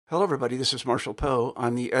Hello, everybody. This is Marshall Poe.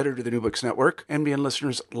 I'm the editor of the New Books Network. NBN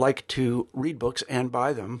listeners like to read books and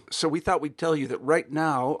buy them. So we thought we'd tell you that right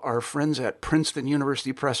now, our friends at Princeton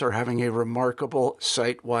University Press are having a remarkable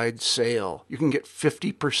site-wide sale. You can get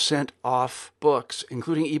 50% off books,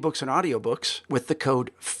 including ebooks and audiobooks, with the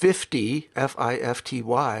code 50,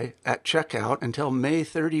 F-I-F-T-Y, at checkout until May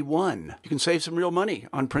 31. You can save some real money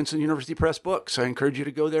on Princeton University Press books. I encourage you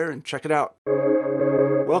to go there and check it out.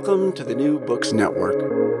 Welcome to the New Books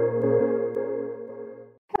Network.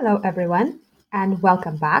 Hello, everyone, and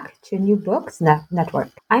welcome back to New Books Network.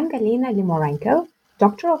 I'm Galina Limorenko,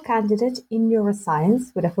 doctoral candidate in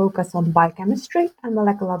neuroscience with a focus on biochemistry and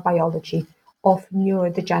molecular biology of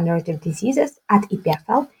neurodegenerative diseases at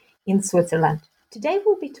EPFL in Switzerland. Today,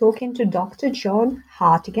 we'll be talking to Dr. John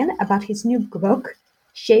Hartigan about his new book,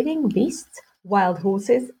 Shaving Beasts, Wild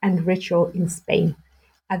Horses and Ritual in Spain,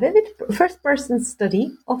 a vivid first-person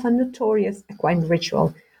study of a notorious equine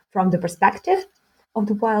ritual from the perspective of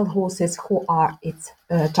the wild horses who are its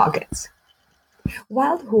targets.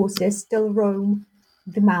 Wild horses still roam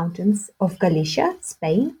the mountains of Galicia,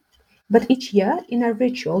 Spain, but each year in a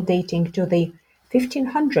ritual dating to the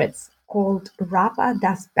 1500s called Rapa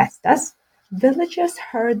das Bestas, villagers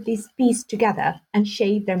herd these beasts together and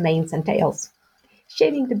shave their manes and tails.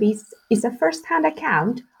 Shaving the beasts is a first-hand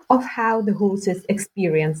account of how the horses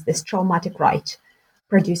experience this traumatic rite,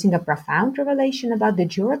 producing a profound revelation about the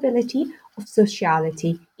durability of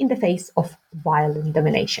sociality in the face of violent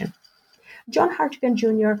domination. John Hartigan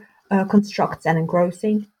Jr. Constructs an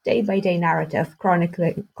engrossing, day-by-day narrative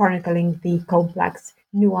chronicling the complex,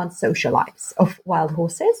 nuanced social lives of wild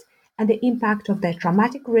horses and the impact of their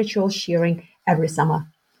traumatic ritual shearing every summer.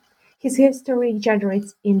 His history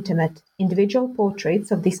generates intimate, individual portraits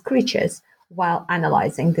of these creatures while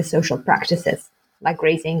analyzing the social practices, like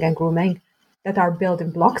grazing and grooming, that are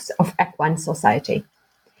building blocks of equine society.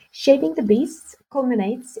 Shaving the Beasts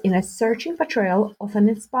culminates in a searching portrayal of an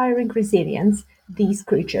inspiring resilience these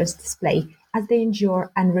creatures display as they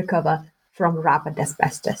endure and recover from Rapa das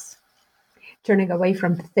Bestas. Turning away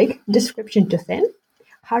from the thick description to thin,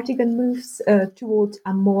 Hartigan moves towards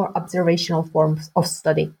a more observational form of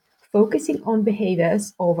study, focusing on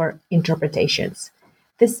behaviors over interpretations.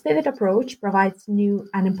 This vivid approach provides new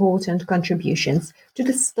and important contributions to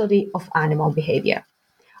the study of animal behavior.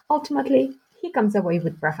 Ultimately, he comes away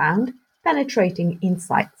with profound, penetrating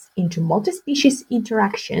insights into multi-species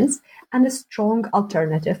interactions and a strong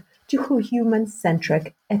alternative to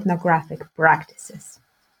human-centric ethnographic practices.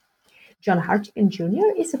 John Hartigan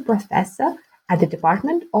Jr. is a professor at the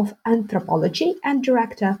Department of Anthropology and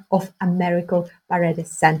director of Americo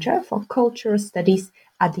Paredes Center for Cultural Studies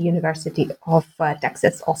at the University of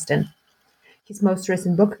Texas, Austin. His most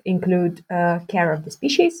recent books include Care of the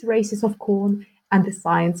Species, Races of Corn, and the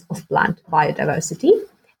Science of Plant Biodiversity,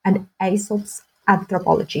 and Aesop's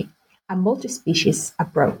Anthropology, a multi-species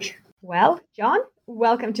approach. Well, John,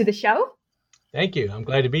 welcome to the show. Thank you. I'm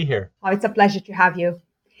glad to be here. Oh, it's a pleasure to have you.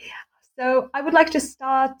 So I would like to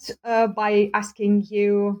start by asking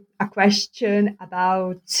you a question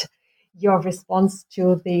about your response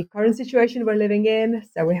to the current situation we're living in.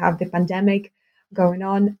 So we have the pandemic going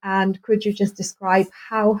on, and could you just describe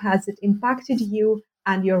how has it impacted you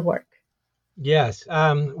and your work? Yes.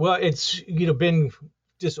 Well, it's been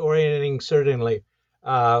disorienting certainly,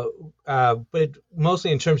 but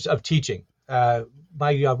mostly in terms of teaching.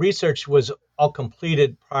 My research was all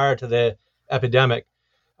completed prior to the epidemic,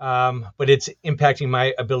 but it's impacting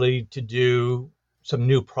my ability to do some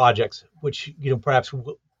new projects, which perhaps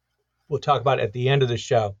we'll talk about at the end of the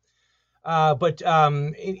show. But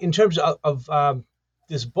in terms of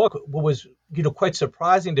this book, what was quite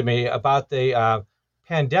surprising to me about the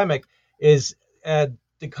pandemic is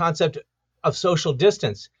the concept of social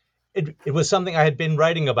distance. It was something I had been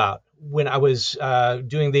writing about when I was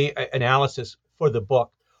doing the analysis for the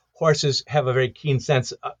book. Horses have a very keen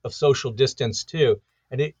sense of social distance too,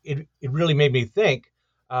 and it really made me think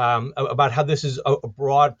about how this is a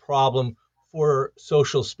broad problem for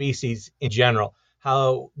social species in general,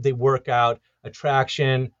 how they work out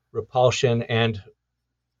attraction, repulsion, and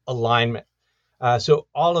alignment. So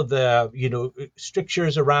all of the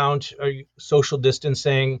strictures around social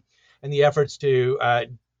distancing and the efforts to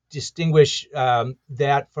distinguish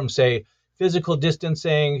that from, say, physical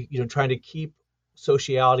distancing, trying to keep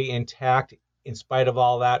sociality intact in spite of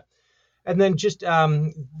all that. And then just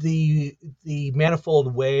the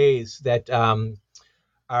manifold ways that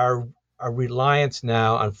our reliance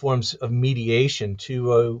now on forms of mediation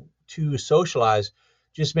to socialize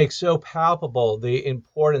just makes so palpable the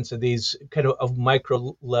importance of these kind of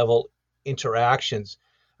micro level interactions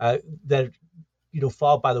that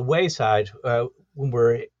fall by the wayside when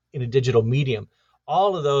we're in a digital medium.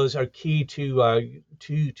 All of those are key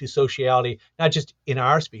to sociality, not just in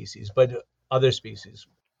our species, but other species.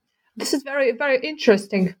 This is very, very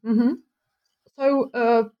interesting.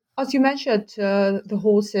 So, as you mentioned, the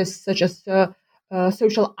horses such as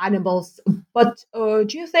social animals, but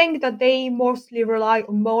do you think that they mostly rely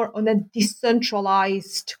more on a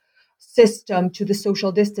decentralized system to the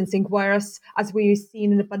social distancing, whereas, as we've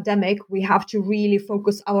seen in the pandemic, we have to really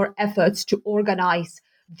focus our efforts to organize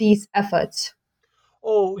these efforts?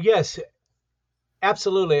 Oh, yes,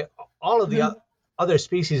 absolutely. All of the other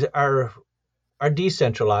species are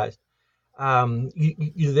decentralized.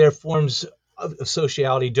 Their forms of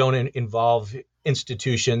sociality don't involve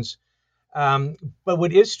institutions. But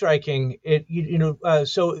what is striking,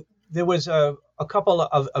 so there was a couple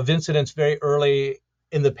of incidents very early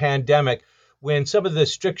in the pandemic when some of the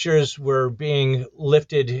strictures were being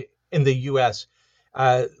lifted in the U.S.,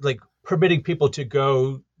 like permitting people to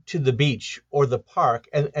go to the beach or the park,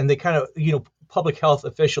 and they kind of, public health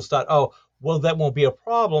officials thought, oh, well, that won't be a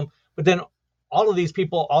problem. But then all of these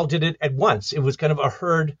people all did it at once. It was kind of a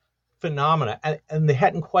herd phenomena, and they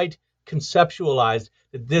hadn't quite conceptualized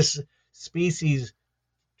that this species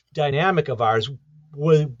dynamic of ours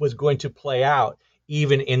was going to play out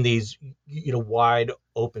even in these wide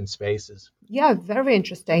open spaces. Yeah, very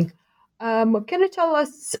interesting. Can you tell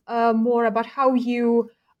us more about how you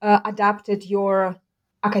adapted your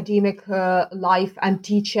academic life and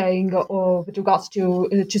teaching, or with regards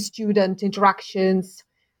to student interactions?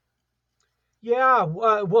 Yeah,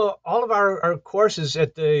 well, all of our courses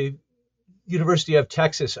at the University of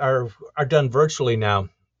Texas are done virtually now,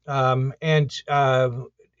 and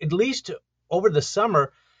at least over the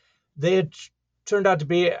summer, they had turned out to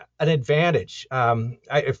be an advantage.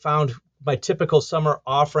 I found my typical summer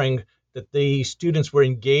offering that the students were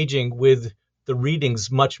engaging with the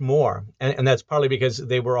readings much more, and that's partly because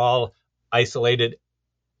they were all isolated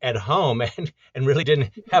at home and really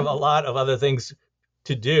didn't have a lot of other things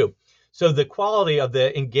to do. So the quality of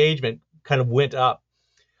the engagement kind of went up.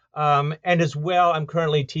 And as well, I'm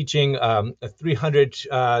currently teaching a 300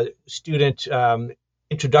 student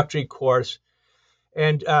introductory course.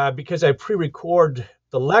 And because I pre-record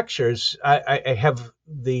the lectures, I have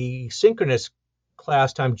the synchronous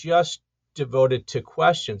class time just devoted to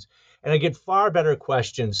questions. And I get far better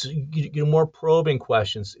questions, more probing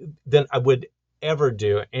questions than I would ever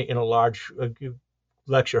do in a large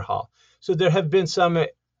lecture hall. So there have been some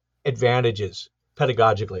advantages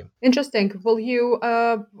pedagogically. Interesting. Will you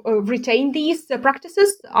retain these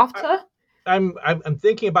practices after? I'm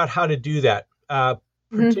thinking about how to do that,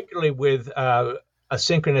 particularly with a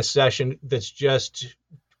synchronous session that's just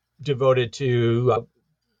devoted to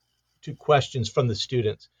questions from the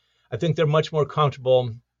students. I think they're much more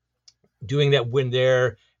comfortable doing that when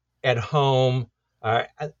they're at home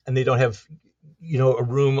and they don't have a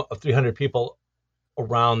room of 300 people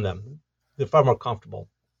around them. They're far more comfortable.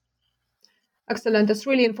 Excellent. That's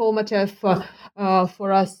really informative for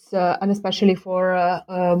us, and especially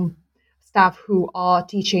for staff who are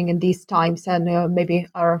teaching in these times and maybe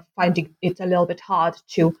are finding it a little bit hard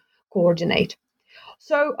to coordinate.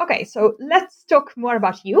 So, okay, so let's talk more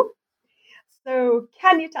about you. So,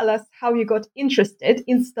 can you tell us how you got interested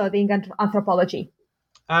in studying anthropology?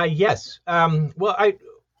 Yes. Well,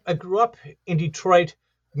 I grew up in Detroit,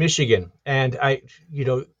 Michigan, and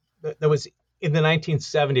that was in the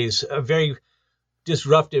 1970s, a very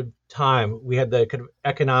disruptive time. We had the kind of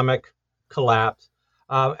economic collapse,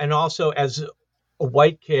 and also as a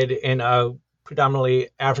white kid in a predominantly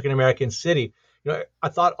African American city, I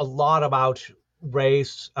thought a lot about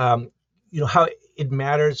race. How it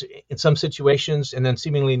matters in some situations and then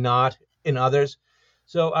seemingly not in others.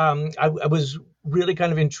 So I was really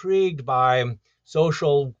kind of intrigued by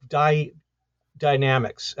social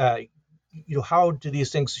dynamics. How do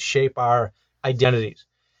these things shape our identities?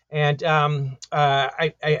 And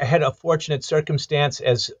I had a fortunate circumstance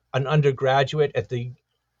as an undergraduate at the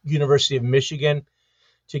University of Michigan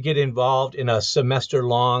to get involved in a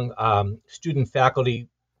semester-long student-faculty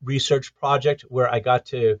research project where I got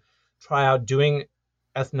to try out doing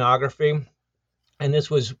ethnography. And this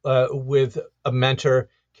was with a mentor,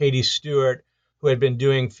 Katie Stewart, who had been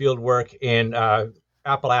doing field work in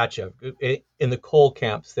Appalachia, in the coal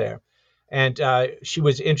camps there. And she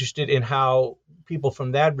was interested in how people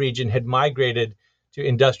from that region had migrated to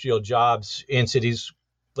industrial jobs in cities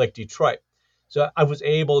like Detroit. So I was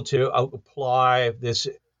able to apply this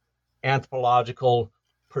anthropological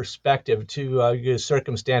perspective to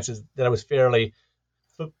circumstances that I was fairly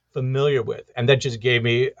familiar with. And that just gave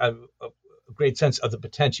me a great sense of the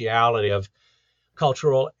potentiality of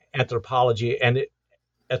cultural anthropology and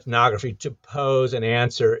ethnography to pose and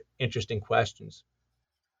answer interesting questions.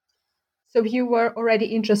 So you were already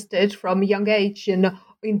interested from a young age in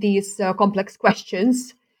these complex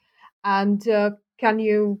questions. And can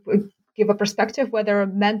you give a perspective whether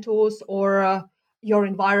mentors or your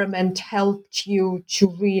environment helped you to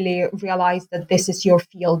really realize that this is your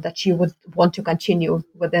field, that you would want to continue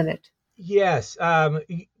within it? Yes.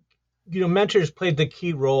 Mentors played the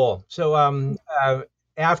key role. So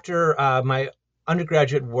after my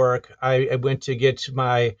undergraduate work, I went to get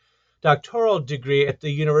my doctoral degree at the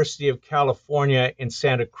University of California in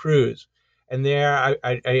Santa Cruz. And there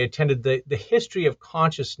I attended the History of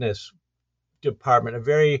Consciousness department, a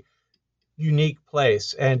very unique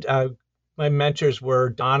place. And my mentors were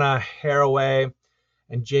Donna Haraway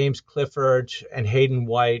and James Clifford and Hayden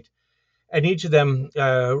White. And each of them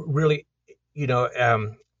really,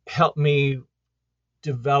 helped me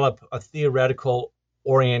develop a theoretical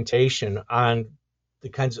orientation on the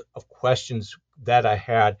kinds of questions that I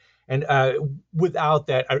had. And without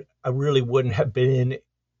that, I really wouldn't have been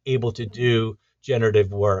able to do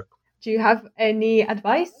generative work. Do you have any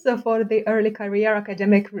advice for the early career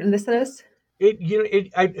academic listeners?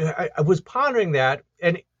 I was pondering that,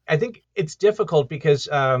 and I think it's difficult because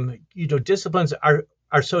disciplines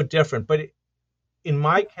are so different. But in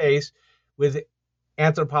my case, with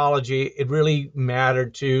anthropology, it really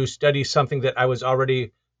mattered to study something that I was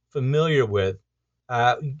already familiar with.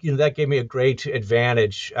 That gave me a great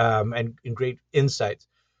advantage and great insights.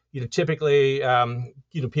 Typically,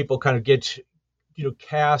 people kind of get,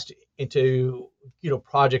 cast into,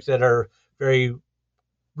 projects that are very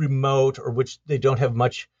remote or which they don't have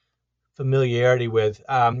much familiarity with.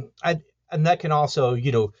 And that can also,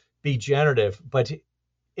 be generative. But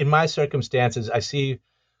in my circumstances, I see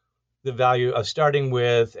the value of starting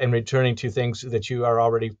with and returning to things that you are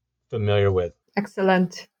already familiar with.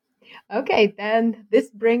 Excellent. Okay, then this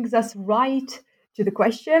brings us right to the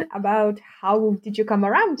question about how did you come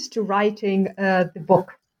around to writing the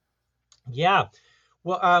book? Yeah.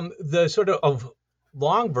 Well, the sort of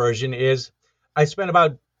long version is I spent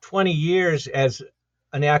about 20 years as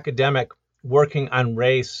an academic working on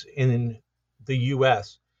race in the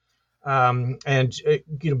U.S. And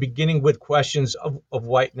beginning with questions of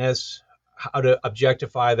whiteness, how to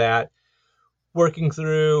objectify that, working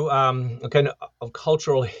through a kind of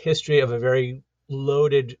cultural history of a very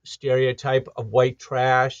loaded stereotype of white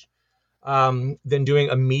trash, then doing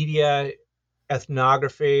a media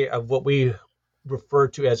ethnography of what we refer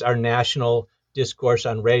to as our national discourse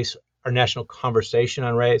on race, our national conversation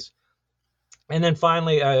on race, and then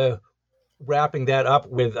finally wrapping that up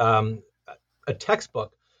with a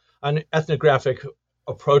textbook on ethnographic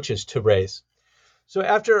approaches to race. So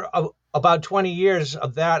after about 20 years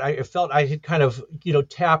of that, I felt I had kind of,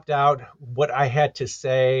 tapped out what I had to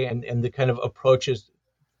say and the kind of approaches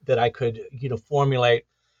that I could, formulate.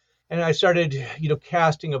 And I started,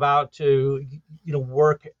 casting about to,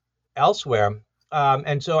 work elsewhere.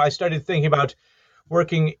 And so I started thinking about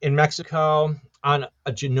working in Mexico on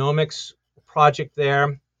a genomics project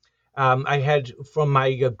there. I had, from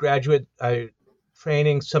my graduate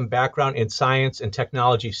training, some background in science and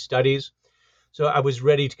technology studies. So I was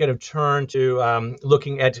ready to kind of turn to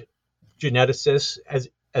looking at geneticists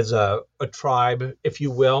as a tribe, if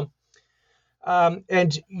you will.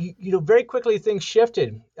 And very quickly things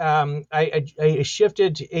shifted. I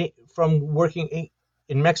shifted from working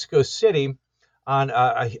in Mexico City on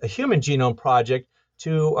a human genome project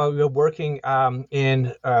to working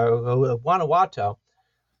in Guanajuato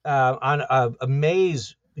on a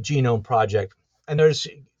maize genome project. And there's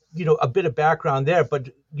a bit of background there, but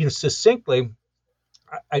succinctly,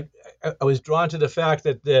 I was drawn to the fact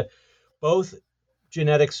that both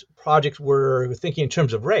genetics projects were thinking in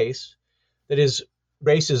terms of race, that is,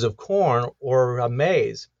 races of corn or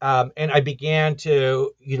maize. And I began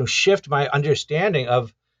to, shift my understanding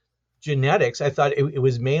of genetics. I thought it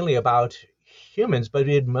was mainly about humans, but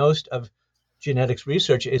most of genetics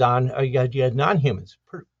research is on non-humans,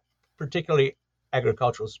 particularly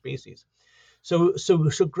agricultural species. So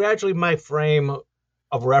gradually my frame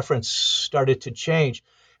of reference started to change.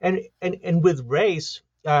 And with race,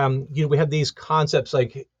 we have these concepts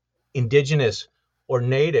like indigenous or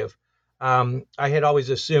native. I had always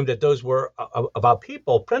assumed that those were about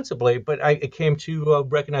people principally, but I came to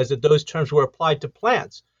recognize that those terms were applied to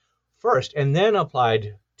plants first and then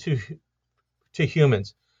applied to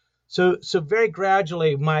humans. So very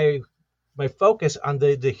gradually my focus on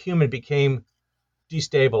the human became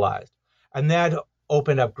destabilized, and that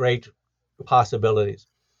opened up great possibilities.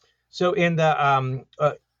 So in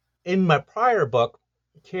my prior book,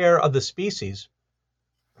 Care of the Species,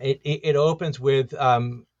 it opens with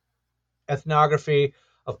ethnography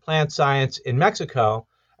of plant science in Mexico,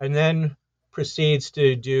 and then proceeds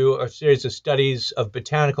to do a series of studies of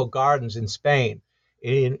botanical gardens in Spain,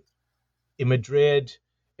 in Madrid,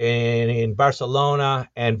 in Barcelona,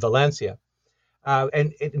 and Valencia.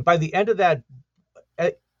 And by the end of that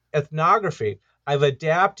ethnography, I've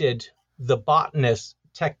adapted the botanist's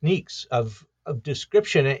techniques of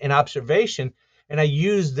description and observation, and I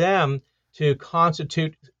use them to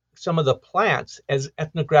constitute some of the plants as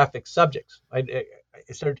ethnographic subjects. I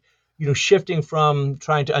started, shifting from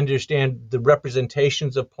trying to understand the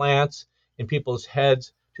representations of plants in people's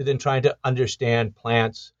heads to then trying to understand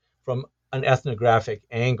plants from an ethnographic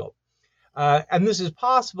angle. And this is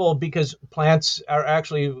possible because plants are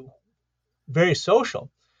actually very social.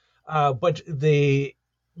 But the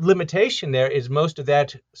limitation there is most of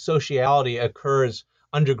that sociality occurs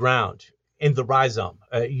underground in the rhizome.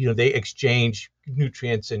 They exchange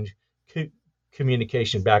nutrients and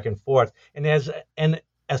communication back and forth. And as an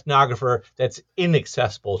ethnographer, that's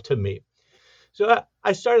inaccessible to me. So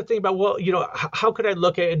I started thinking about, how could I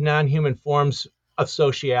look at non-human forms of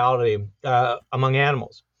sociality among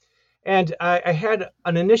animals? And I had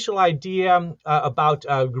an initial idea about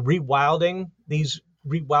rewilding. These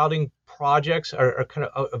rewilding projects are kind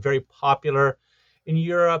of very popular in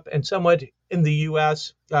Europe and somewhat in the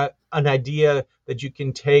US. An idea that you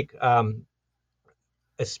can take a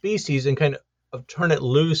species and kind of turn it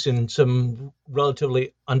loose in some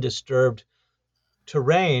relatively undisturbed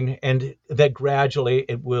terrain, and that gradually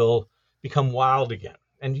it will become wild again.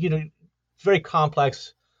 And, very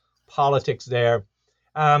complex politics there.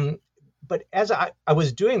 But as I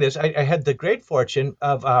was doing this, I had the great fortune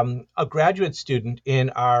of a graduate student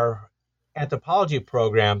in our anthropology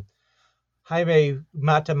program, Jaime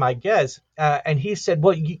Mata Maiguez, and he said,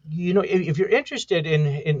 well, if you're interested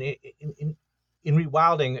in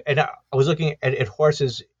rewilding, and I was looking at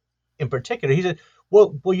horses in particular, he said,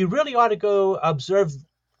 well, you really ought to go observe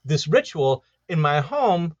this ritual in my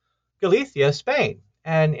home, Galicia, Spain.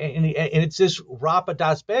 And it's this Rapa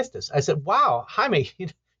das Bestas. I said, wow, Jaime,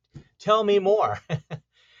 tell me more.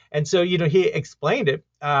 And so, he explained it,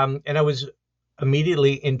 and I was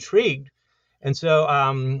immediately intrigued. And so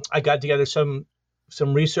I got together some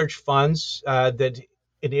research funds that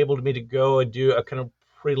enabled me to go and do a kind of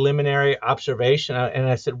preliminary observation. And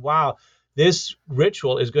I said, wow, this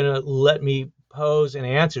ritual is going to let me pose and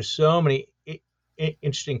answer so many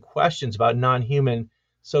interesting questions about non-human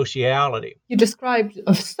sociality. You described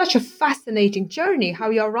such a fascinating journey,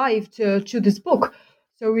 how you arrived to this book.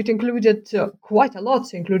 So it included quite a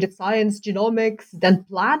lot. It included science, genomics, then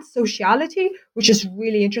plant sociality, which is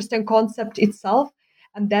really interesting concept itself.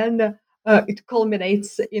 And then it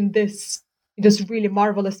culminates in this really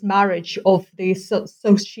marvelous marriage of the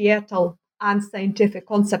societal and scientific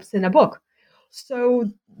concepts in a book.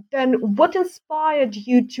 So then what inspired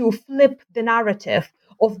you to flip the narrative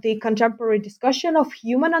of the contemporary discussion of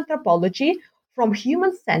human anthropology from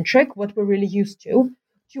human-centric, what we're really used to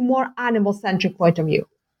more animal-centric point of view?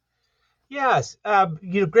 Yes,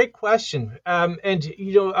 great question. And,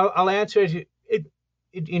 I'll answer it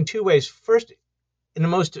in two ways. First, in the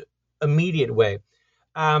most immediate way.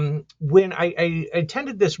 When I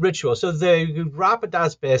attended this ritual, so the Rapa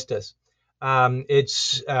das Bestas,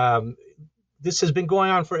 this has been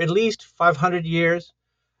going on for at least 500 years.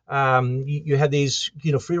 You have these,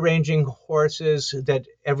 free-ranging horses that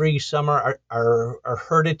every summer are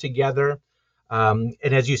herded together. And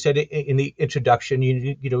as you said in the introduction,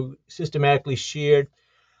 systematically sheared.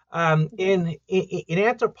 In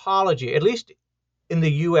anthropology, at least in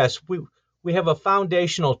the U.S., we have a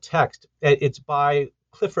foundational text. It's by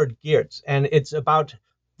Clifford Geertz, and it's about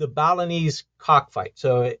the Balinese cockfight.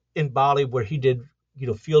 So in Bali, where he did,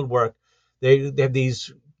 field work, they have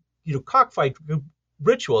these, cockfight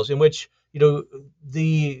rituals in which,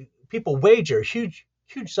 the people wager huge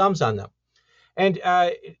sums on them. And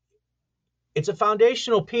it's a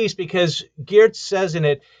foundational piece because Geertz says in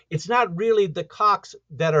it, it's not really the cocks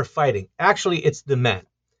that are fighting. Actually, it's the men.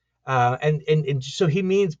 And so he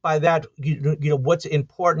means by that, what's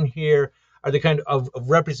important here are the kind of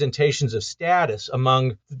representations of status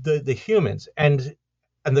among the humans. And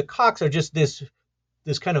the cocks are just this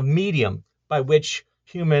kind of medium by which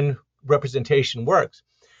human representation works.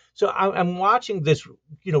 So I'm watching this,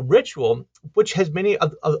 ritual, which has many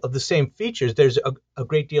of the same features. There's a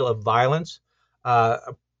great deal of violence,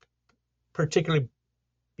 particularly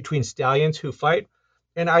between stallions who fight.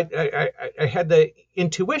 And I had the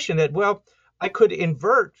intuition that, well, I could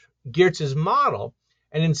invert Geertz's model,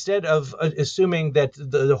 and instead of assuming that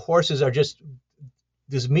the horses are just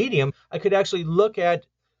this medium, I could actually look at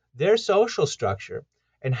their social structure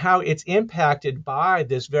and how it's impacted by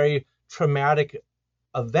this very traumatic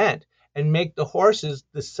event and make the horses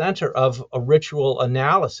the center of a ritual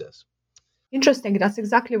analysis. Interesting. That's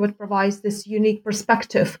exactly what provides this unique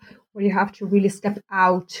perspective where you have to really step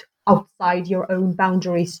outside your own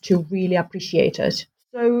boundaries to really appreciate it.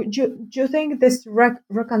 So do you think this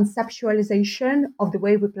reconceptualization of the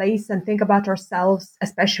way we place and think about ourselves,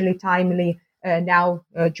 especially timely now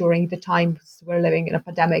during the times we're living in a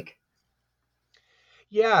pandemic?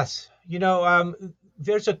 Yes,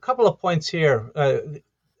 there's a couple of points here.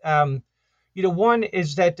 One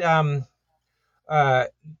is that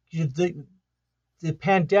the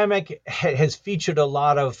pandemic has featured a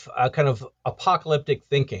lot of kind of apocalyptic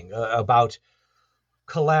thinking about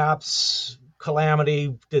collapse,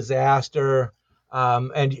 calamity, disaster,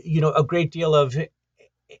 and a great deal of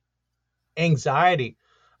anxiety.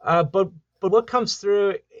 But what comes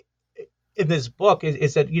through in this book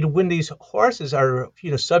is that when these horses are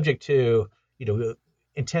subject to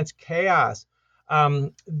intense chaos,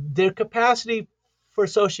 their capacity for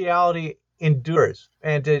sociality endures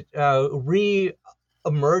and it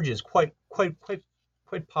re-emerges quite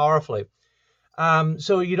powerfully.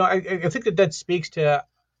 So I think that speaks to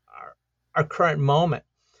our current moment.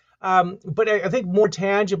 But I think more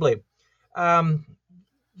tangibly, um,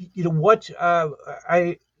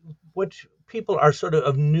 what people are sort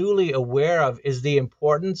of newly aware of is the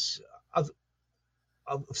importance of,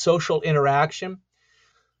 of social interaction.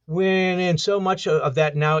 When and so much of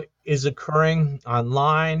that now is occurring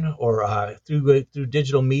online or through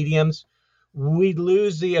digital mediums, we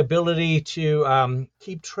lose the ability to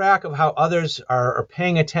keep track of how others are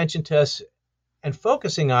paying attention to us and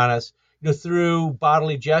focusing on us, through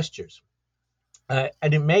bodily gestures,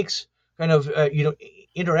 and it makes kind of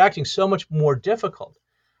interacting so much more difficult.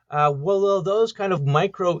 Well, those kind of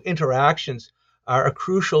micro interactions are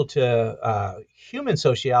crucial to human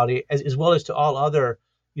sociality as well as to all other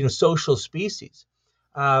social species.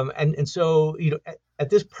 And so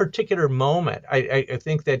at this particular moment, I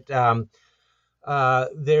think that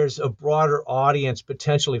there's a broader audience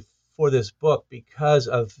potentially for this book because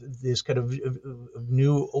of this kind of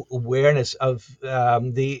new awareness of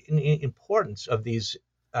the importance of these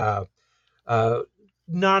uh,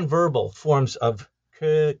 nonverbal forms of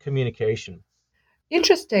communication.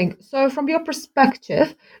 Interesting. So, from your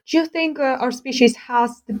perspective, do you think our species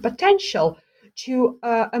has the potential to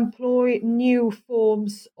employ new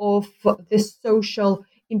forms of this social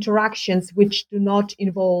interactions which do not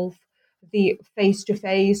involve the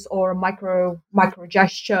face-to-face or micro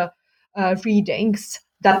gesture readings?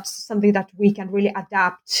 That's something that we can really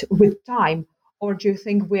adapt with time. Or do you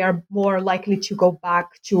think we are more likely to go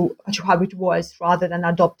back to how it was rather than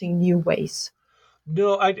adopting new ways?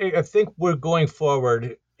 No, I think we're going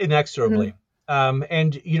forward inexorably.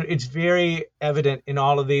 And it's very evident in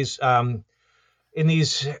all of these in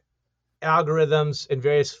these algorithms and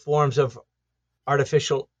various forms of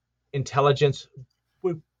artificial intelligence,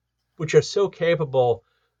 which are so capable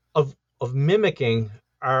of mimicking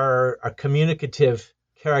our communicative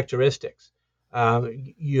characteristics.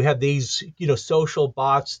 You have these social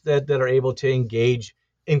bots that are able to engage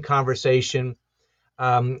in conversation,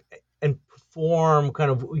 and perform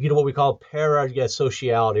kind of what we call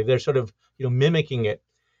parasociality. They're sort of mimicking it,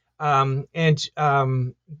 and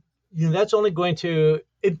that's only going to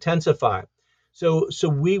intensify. So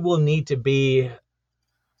we will need to be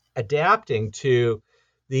adapting to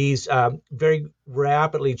these very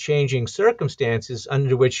rapidly changing circumstances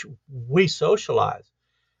under which we socialize.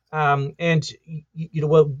 And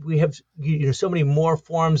well, we have so many more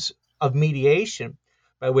forms of mediation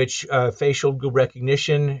by which facial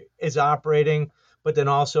recognition is operating, but then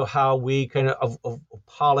also how we kind of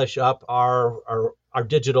polish up our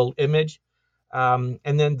digital image, and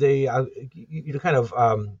then the kind of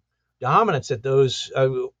dominance that those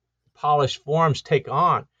polished forms take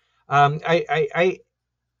on. I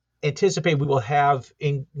anticipate we will have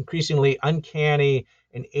increasingly uncanny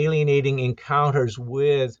and alienating encounters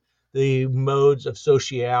with the modes of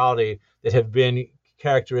sociality that have been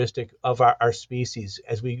characteristic of our species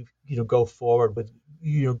as we go forward with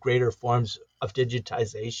greater forms of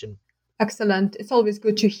digitization. Excellent. It's always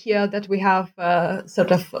good to hear that we have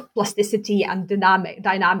sort of plasticity and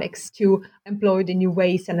dynamics to employ the new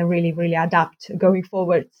ways and really, really adapt going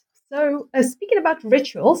forward. So, speaking about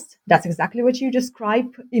rituals, that's exactly what you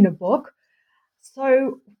describe in a book.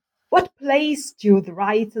 So, what place do the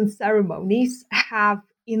rites and ceremonies have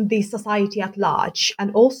in the society at large,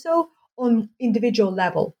 and also on individual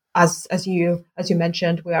level? As you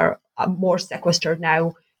mentioned, we are more sequestered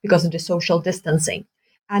now because of the social distancing.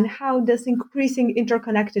 And how does increasing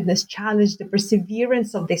interconnectedness challenge the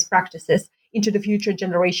perseverance of these practices into the future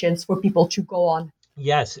generations for people to go on?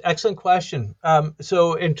 Yes, excellent question.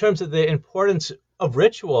 So in terms of the importance of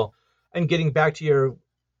ritual, and getting back to your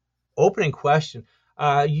opening question,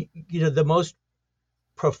 the most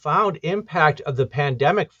profound impact of the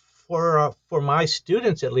pandemic for my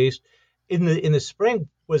students, at least in the spring,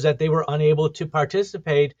 was that they were unable to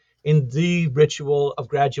participate in the ritual of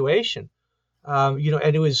graduation. And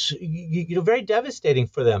it was very devastating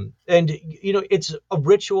for them. And it's a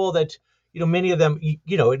ritual that many of them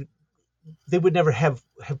they would never have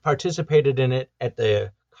participated in it at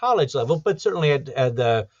the college level, but certainly at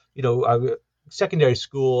the secondary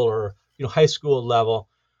school or high school level.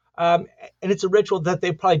 And it's a ritual that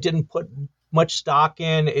they probably didn't put much stock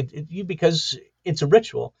in because it's a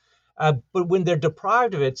ritual. But when they're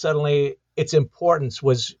deprived of it, suddenly its importance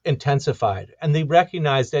was intensified, and they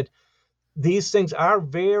recognize that these things are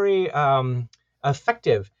very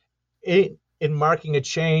effective in marking a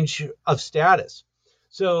change of status.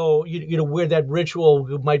 So where that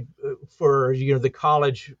ritual might for the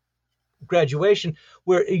college graduation,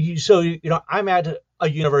 where I'm at a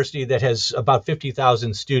university that has about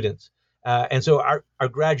 50,000 students, and so our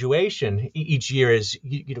graduation each year is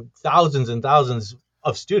thousands and thousands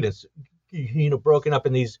of students, broken up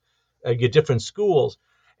in these different schools.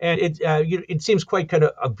 And it seems quite kind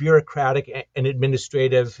of a bureaucratic and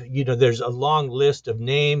administrative. There's a long list of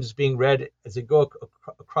names being read as they go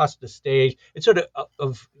across the stage. It's sort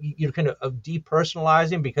of kind of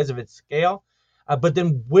depersonalizing because of its scale. But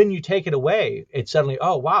then when you take it away, it's suddenly,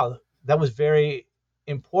 oh wow, that was very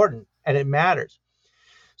important and it matters.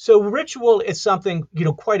 So ritual is something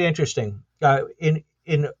quite interesting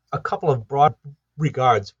in a couple of broad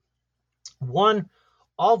regards. One,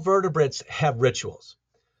 all vertebrates have rituals.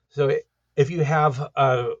 So if you have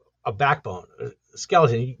a backbone, a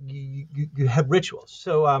skeleton, you have rituals.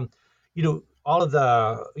 So all of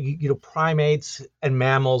the primates and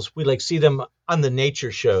mammals, we like see them on the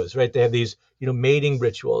nature shows, right? They have these mating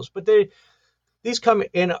rituals, but these come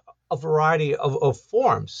in a variety of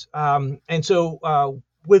forms. And so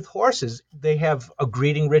with horses, they have a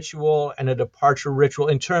greeting ritual and a departure ritual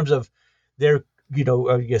in terms of their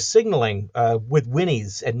signaling with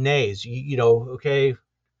whinnies and neighs. Okay,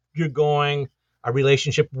 you're going, our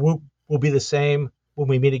relationship will be the same when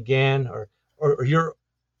we meet again, or you're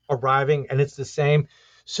arriving and it's the same.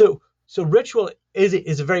 So ritual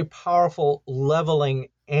is a very powerful leveling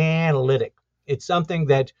analytic. It's something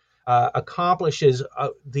that accomplishes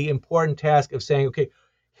the important task of saying, okay,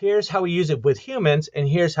 here's how we use it with humans, and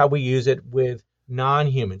here's how we use it with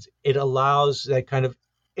non-humans. It allows that kind of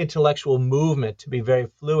intellectual movement to be very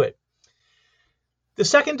fluid. The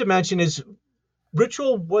second dimension is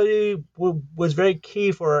ritual was very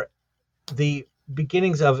key for the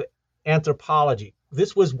beginnings of anthropology.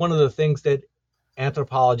 This was one of the things that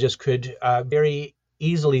anthropologists could very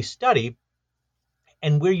easily study,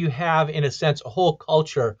 and where you have, in a sense, a whole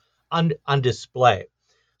culture on display.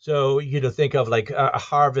 So think of like a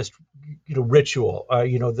harvest ritual.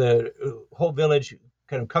 The whole village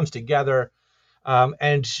kind of comes together,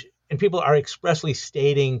 and people are expressly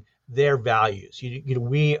stating their values.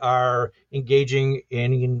 We are engaging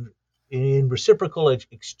in reciprocal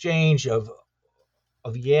exchange of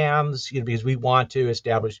yams, because we want to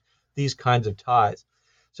establish these kinds of ties.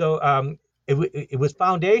 So it was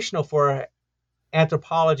foundational for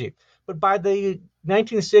anthropology. But by the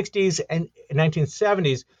 1960s and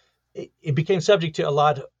 1970s, it became subject to a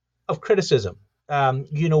lot of criticism.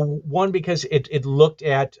 One, because it looked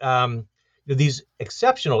at these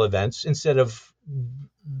exceptional events instead of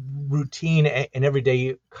routine and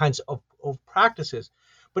everyday kinds of practices.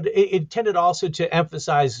 But it tended also to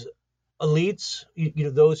emphasize elites,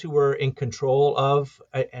 those who were in control of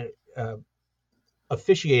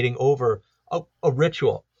officiating over a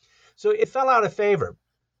ritual. So it fell out of favor.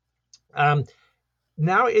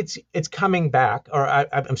 Now it's coming back, or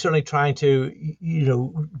I'm certainly trying to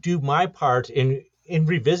do my part in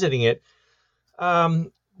revisiting it.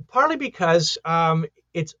 Partly because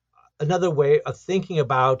it's another way of thinking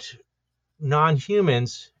about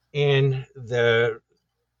non-humans in the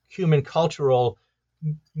human cultural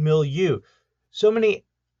milieu. So many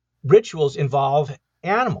rituals involve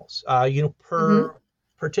animals,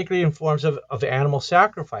 particularly in forms of animal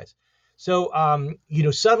sacrifice. So,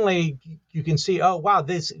 suddenly you can see, oh, wow,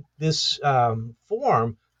 this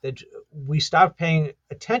form that we stopped paying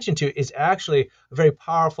attention to is actually a very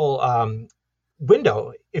powerful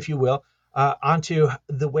window, if you will, onto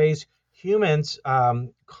the ways humans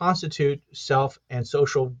constitute self and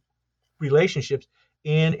social relationships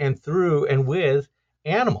in and through and with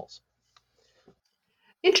animals.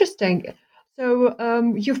 Interesting.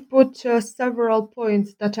 So you've put several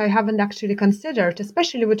points that I haven't actually considered,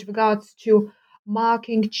 especially with regards to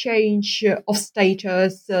marking change of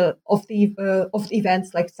status of the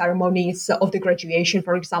events like ceremonies of the graduation,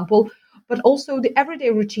 for example, but also the everyday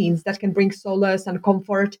routines that can bring solace and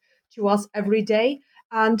comfort to us every day.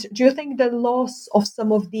 And do you think the loss of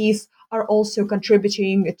some of these are also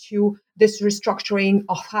contributing to this restructuring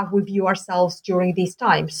of how we view ourselves during these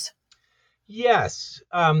times? Yes.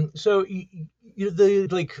 So the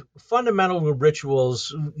like fundamental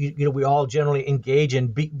rituals, we all generally engage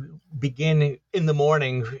in begin in the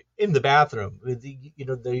morning in the bathroom.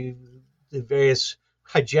 The various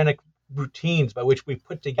hygienic routines by which we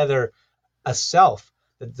put together a self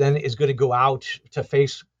that then is going to go out to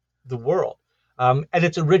face the world. And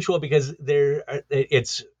it's a ritual because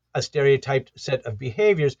it's a stereotyped set of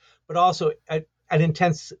behaviors, but also an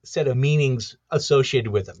intense set of meanings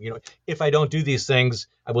associated with them. If I don't do these things,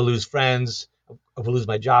 I will lose friends, I will lose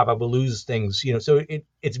my job, I will lose things. So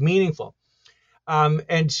it's meaningful.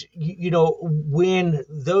 And when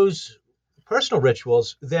those personal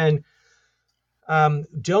rituals then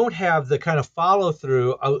don't have the kind of follow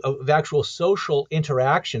through of actual social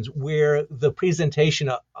interactions where the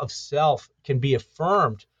presentation of self can be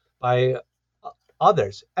affirmed by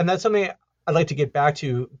others. And that's something I'd like to get back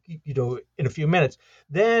to, in a few minutes.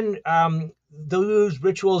 Then those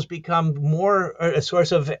rituals become more a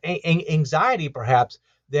source of anxiety, perhaps,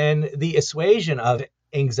 than the assuasion of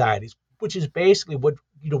anxieties, which is basically what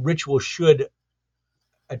rituals should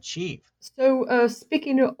achieve. So,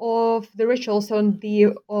 speaking of the rituals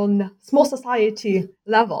on small society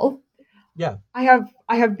level, Yeah.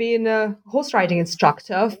 I have been a horse riding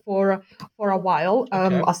instructor for a while,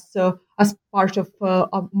 Okay. as part of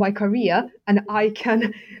my career, and I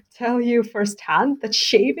can tell you firsthand that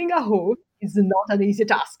shaving a horse is not an easy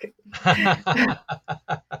task.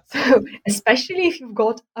 So, especially if you've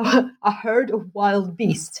got a herd of wild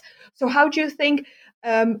beasts. So, how do you think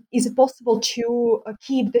is it possible to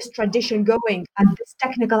keep this tradition going and this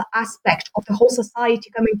technical aspect of the whole society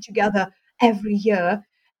coming together every year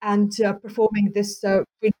and performing this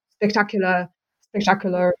really spectacular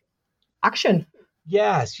action?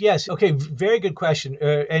 Yes, yes. Okay, very good question.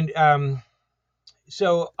 And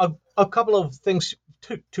so a couple of things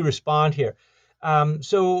to respond here.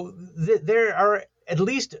 So there are at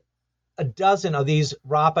least a dozen of these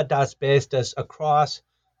Rapa das Bestas across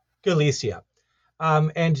Galicia.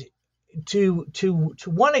 And to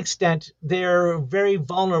one extent, they're very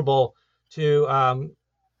vulnerable to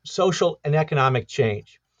social and economic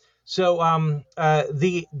change. So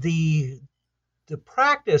the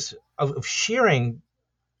practice of shearing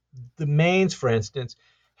the manes, for instance,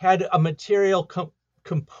 had a material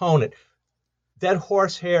component. That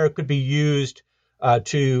horsehair could be used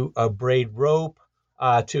to braid rope,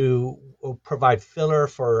 to provide filler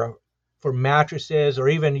for mattresses, or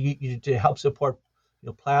even to help support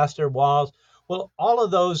plaster walls. Well, all of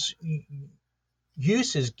those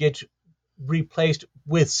uses get replaced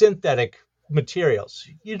with synthetic materials.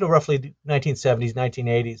 Roughly 1970s,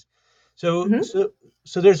 1980s. So Hmm. so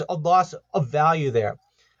so there's a loss of value there.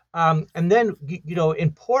 And then,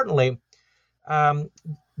 importantly, um,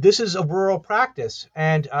 this is a rural practice,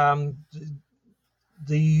 and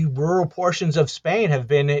the rural portions of Spain have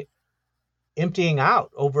been emptying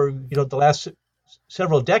out over the last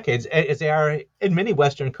several decades, as they are in many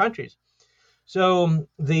Western countries. So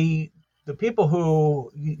the people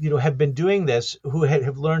who have been doing this, who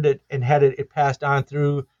have learned it and had it passed on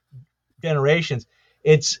through generations,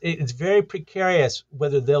 it's very precarious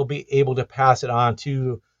whether they'll be able to pass it on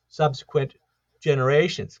to subsequent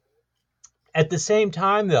generations. At the same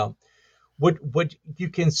time, though, what you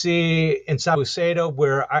can see in Saucedo,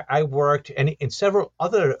 where I worked, and in several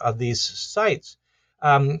other of these sites,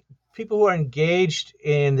 um, people who are engaged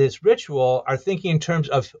in this ritual are thinking in terms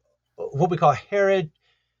of what we call heritage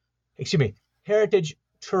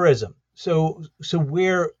tourism. So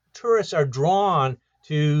where tourists are drawn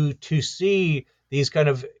to see these kind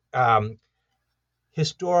of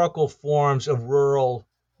historical forms of rural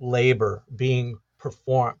labor being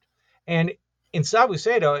performed. And in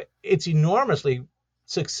Saucedo, it's enormously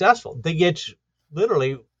successful. They get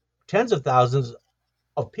literally tens of thousands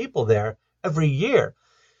of people there every year.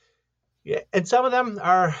 Yeah, and some of them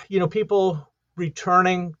are, people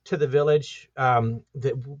returning to the village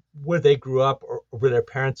where they grew up, or where their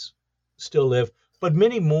parents still live. But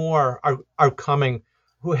many more are coming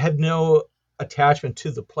who had no attachment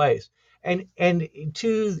to the place, and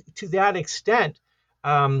to that extent,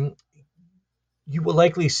 um, you will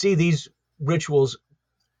likely see these rituals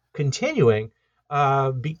continuing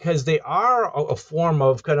because they are a form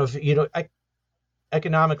of kind of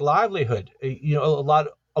economic livelihood. A lot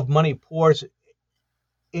of money pours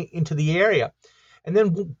into the area. And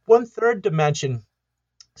then one third dimension.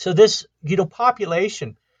 So this,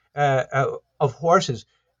 population of horses,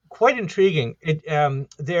 quite intriguing.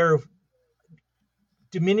 They're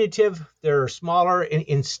diminutive. They're smaller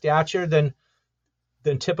in stature than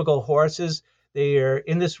typical horses. They are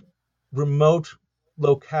in this remote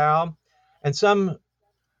locale, and some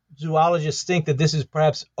zoologists think that this is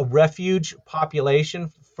perhaps a refuge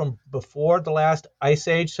population from before the last ice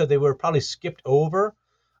age. So they were probably skipped over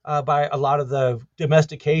by a lot of the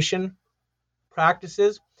domestication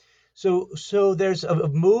practices. So there's a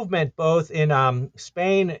movement both in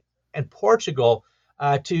Spain and Portugal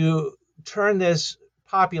to turn this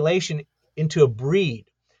population into a breed.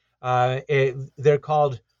 They're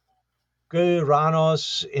called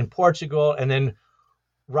Guaranos in Portugal, and then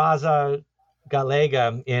Raza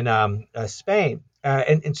Galega in Spain.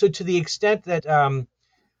 And so to the extent that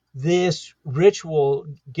this ritual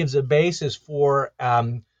gives a basis for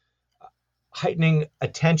heightening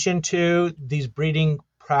attention to these breeding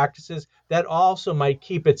practices, that also might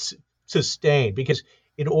keep it sustained, because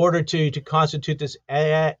in order to constitute this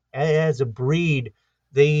as a breed,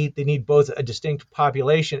 they need both a distinct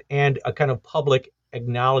population and a kind of public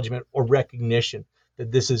acknowledgement or recognition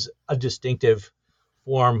that this is a distinctive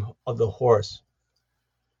form of the horse.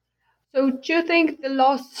 So, do you think the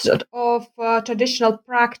loss of traditional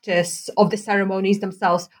practice of the ceremonies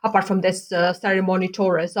themselves, apart from this ceremony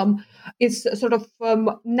tourism, is sort of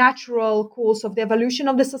natural course of the evolution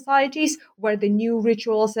of the societies, where the new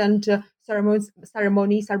rituals and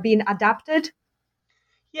ceremonies are being adapted?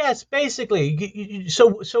 Yes, basically.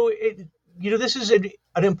 This is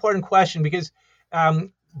an important question, because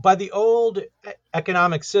by the old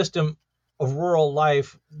economic system of rural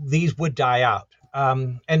life, these would die out.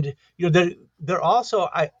 And they're also,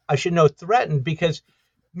 I should note, threatened, because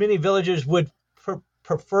many villagers would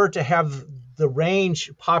prefer to have the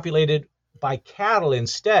range populated by cattle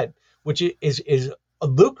instead, which is a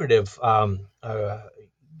lucrative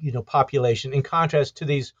population, in contrast to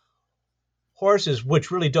these horses,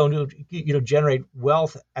 which really don't generate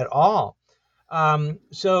wealth at all.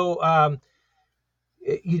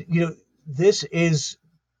 This is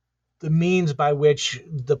the means by which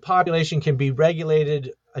the population can be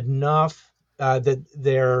regulated enough that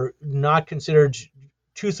they're not considered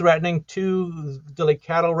too threatening to the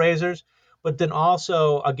cattle raisers, but then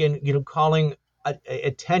also, again, calling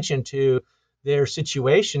attention to their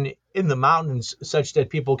situation in the mountains, such that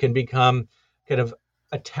people can become kind of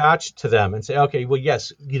attached to them and say, okay, well,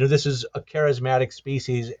 yes, this is a charismatic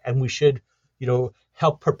species, and we should,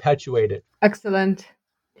 help perpetuate it. Excellent.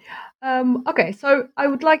 Okay, so I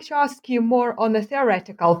would like to ask you more on the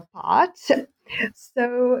theoretical part.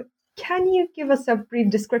 So, can you give us a brief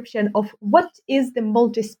description of what is the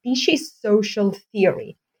multi-species social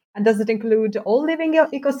theory? And does it include all living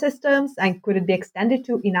ecosystems, and could it be extended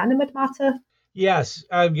to inanimate matter? Yes,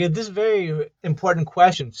 this is a very important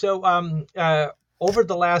question. So, over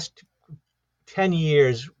the last 10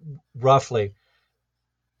 years, roughly,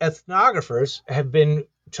 ethnographers have been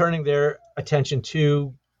turning their attention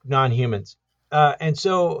to non-humans. And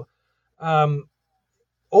so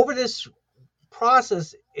over this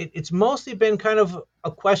process, it's mostly been kind of a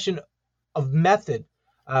question of method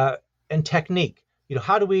and technique.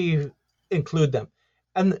 How do we include them?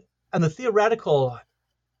 And the theoretical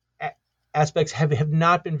aspects have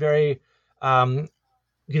not been very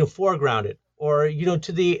foregrounded, or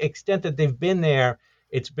to the extent that they've been there,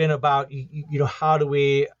 it's been about how do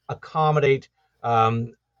we accommodate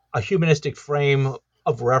a humanistic frame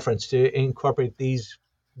of reference to incorporate these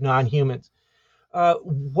non-humans.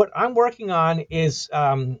 What I'm working on is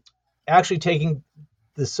actually taking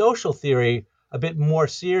the social theory a bit more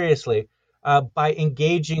seriously by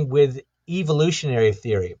engaging with evolutionary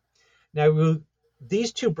theory. Now,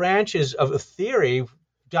 these two branches of theory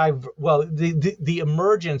the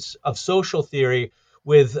emergence of social theory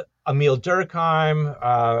with Emile Durkheim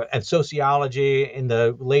and sociology in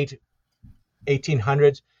the late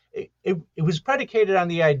 1800s, it was predicated on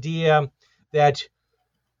the idea that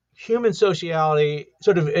human sociality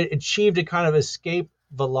sort of achieved a kind of escape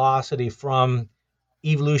velocity from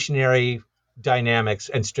evolutionary dynamics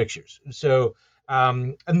and strictures. So,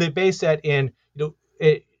 and they base that in,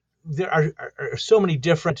 there are so many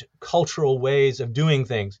different cultural ways of doing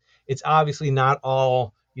things. It's obviously not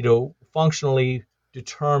all, functionally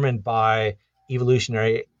determined by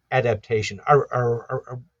evolutionary adaptation.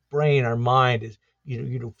 Our brain, our mind is,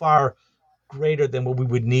 far greater than what we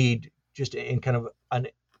would need just in kind of an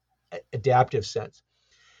adaptive sense.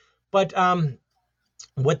 But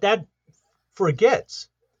what that forgets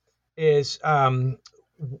is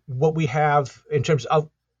what we have in terms of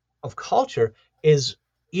culture is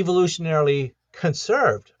evolutionarily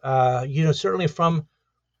conserved. Certainly from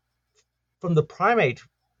the primate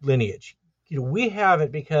lineage. We have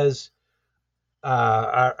it because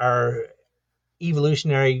our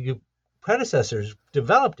evolutionary predecessors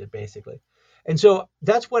developed it basically, and so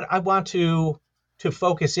that's what I want to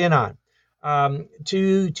focus in on,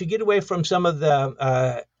 to get away from some of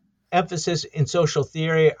the emphasis in social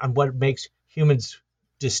theory on what makes humans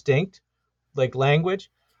distinct, like language,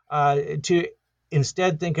 to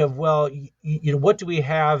instead think of, well, what do we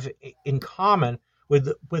have in common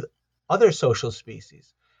with other social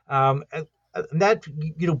species, and that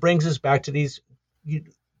brings us back to these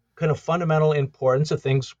kind of fundamental importance of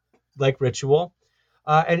things like ritual,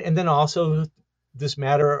 and then also this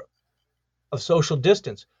matter of social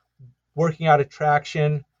distance, working out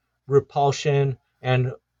attraction, repulsion,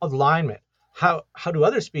 and alignment. How do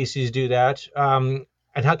other species do that? And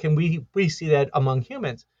how can we see that among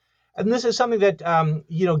humans? And this is something that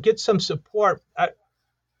gets some support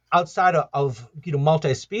outside of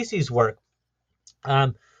multi-species work.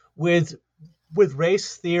 With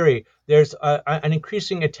race theory, there's an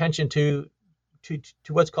increasing attention to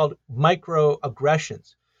what's called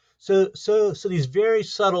microaggressions. So these very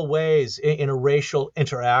subtle ways in a racial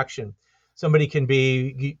interaction. Somebody can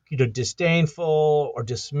be disdainful or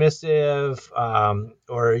dismissive,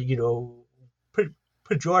 or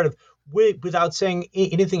pejorative, without saying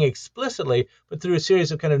anything explicitly, but through a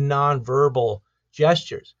series of kind of nonverbal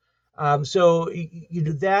gestures. So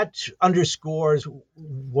that underscores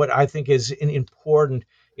what I think is important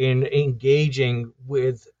in engaging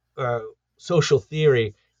with social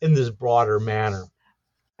theory in this broader manner.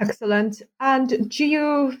 Excellent. And do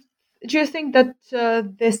you think that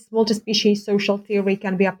this multi-species social theory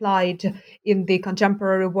can be applied in the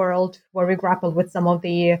contemporary world where we grapple with some of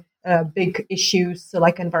the big issues, so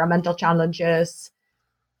like environmental challenges?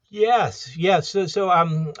 Yes. So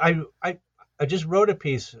I just wrote a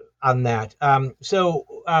piece on that.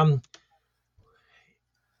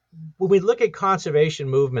 When we look at conservation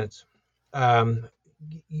movements,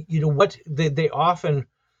 what they often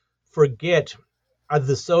forget are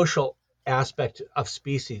the social aspect of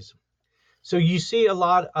species. So you see a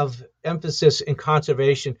lot of emphasis in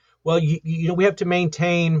conservation. Well, we have to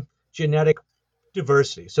maintain genetic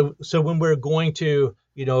diversity. So when we're going to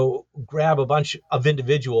grab a bunch of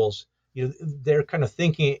individuals, they're kind of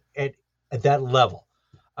thinking at that level.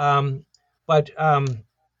 But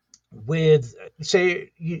with,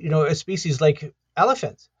 say, a species like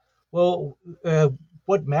elephants, well,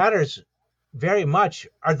 what matters very much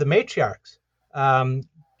are the matriarchs,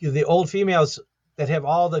 the old females that have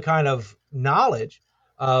all the kind of knowledge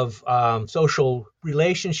of social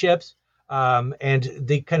relationships, and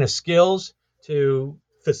the kind of skills to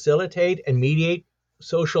facilitate and mediate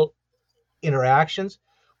social interactions.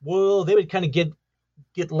 Well, they would kind of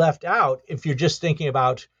get left out if you're just thinking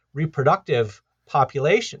about reproductive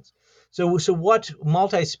populations. So what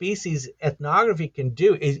multi-species ethnography can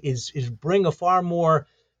do is bring a far more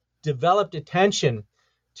developed attention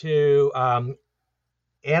to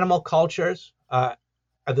animal cultures,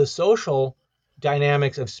 the social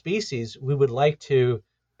dynamics of species we would like to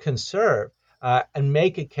conserve, and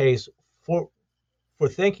make a case for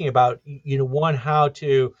thinking about how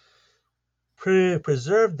to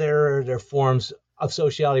preserve their forms of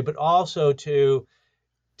sociality, but also to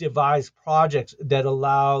devise projects that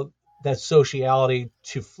allow that sociality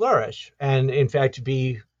to flourish and, in fact,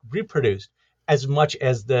 be reproduced as much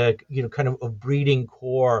as the kind of a breeding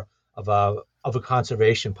core of a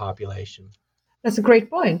conservation population. That's a great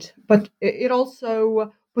point, but it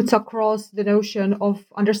also puts across the notion of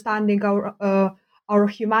understanding our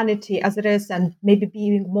humanity as it is, and maybe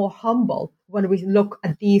being more humble when we look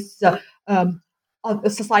at these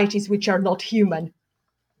societies which are not human.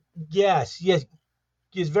 Yes,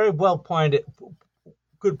 it's very well pointed.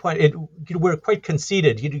 Good point. We're quite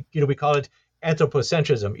conceited. We call it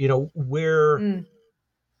anthropocentrism. We're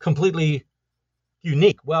completely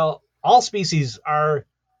unique. Well, all species are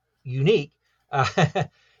unique.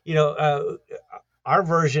 Our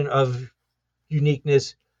version of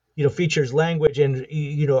uniqueness, features language and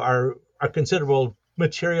our considerable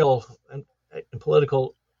material and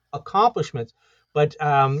political accomplishments, but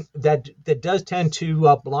that does tend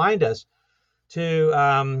to blind us to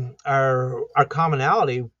our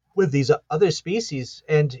commonality with these other species,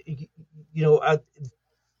 and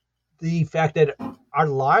the fact that our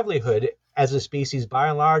livelihood as a species, by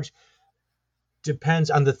and large, depends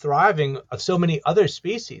on the thriving of so many other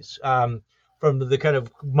species, from the kind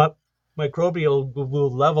of microbial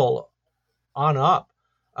level on up.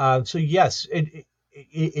 So yes, it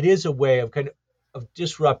is a way of kind of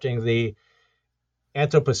disrupting the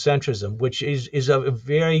anthropocentrism, which is a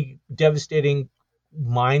very devastating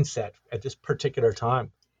mindset at this particular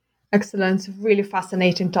time. Excellent. Really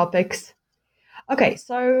fascinating topics. Okay,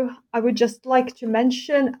 so I would just like to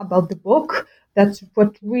mention about the book that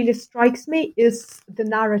what really strikes me is the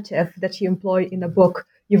narrative that you employ in a book.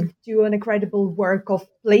 You do an incredible work of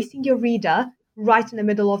placing your reader right in the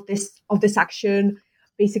middle of this action,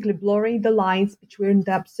 basically blurring the lines between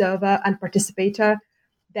the observer and participator,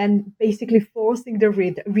 then basically forcing the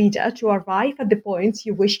reader to arrive at the points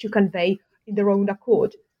you wish to convey in their own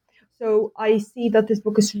accord. So I see that this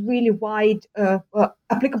book is really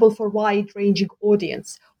applicable for wide-ranging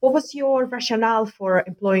audience. What was your rationale for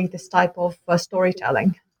employing this type of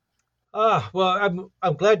storytelling? Well,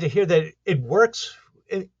 I'm glad to hear that it works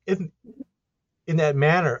in that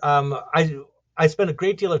manner. I spent a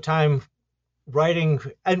great deal of time writing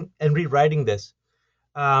and rewriting this,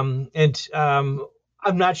 and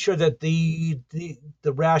I'm not sure that the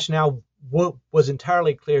rationale was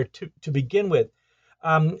entirely clear to begin with.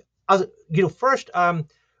 First,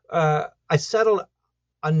 I settled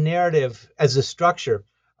a narrative as a structure.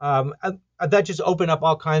 And that just opened up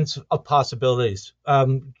all kinds of possibilities.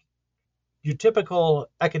 Your typical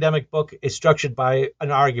academic book is structured by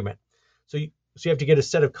an argument. So you have to get a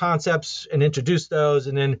set of concepts and introduce those,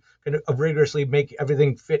 and then kind of rigorously make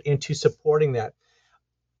everything fit into supporting that.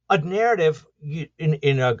 A narrative,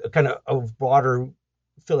 in a kind of a broader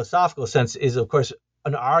philosophical sense, is of course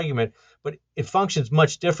an argument, but it functions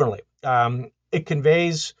much differently. It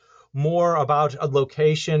conveys more about a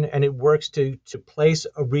location, and it works to place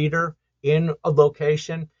a reader in a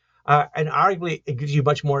location, and arguably it gives you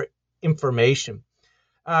much more information.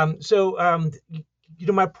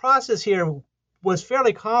 My process here was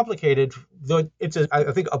fairly complicated, though it's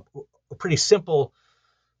I think a pretty simple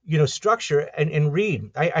structure and read.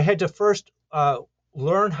 I had to first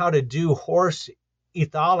learn how to do horse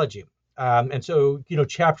ethology. And so,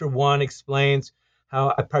 chapter 1 explains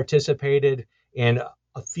how I participated in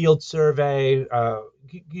a field survey,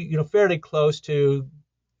 fairly close to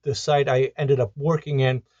the site I ended up working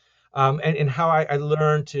in, and how I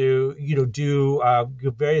learned to, do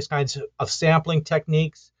various kinds of sampling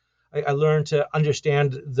techniques. I learned to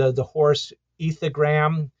understand the horse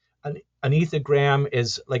ethogram. An ethogram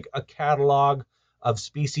is like a catalog of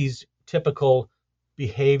species typical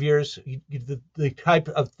behaviors, the type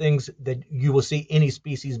of things that you will see any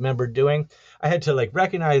species member doing. I had to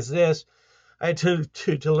recognize this. I had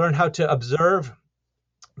to learn how to observe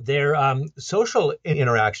their social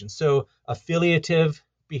interactions. So affiliative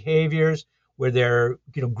behaviors where they're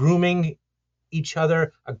grooming each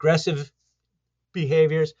other, aggressive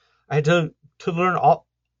behaviors. I had to learn all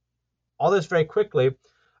this very quickly,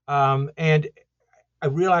 and I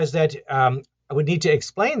realized that I would need to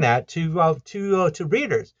explain that to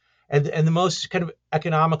readers, and the most kind of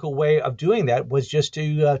economical way of doing that was just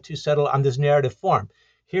to settle on this narrative form.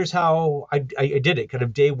 Here's how I did it: kind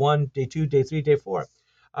of day 1, day 2, day 3, day 4,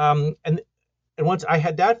 and once I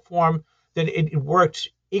had that form, then it worked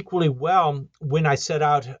equally well when I set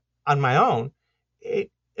out on my own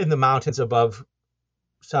in the mountains above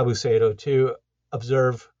Sabucedo to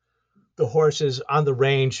observe the horses on the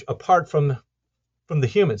range apart from the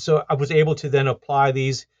humans. So I was able to then apply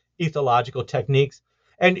these ethological techniques.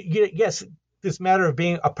 And yes, this matter of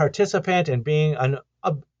being a participant and being an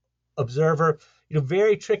observer,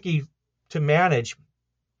 very tricky to manage.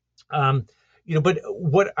 But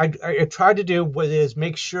what I tried to do was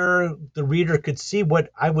make sure the reader could see what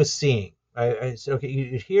I was seeing. I said,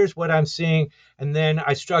 okay, here's what I'm seeing. And then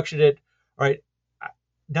I structured it. All right,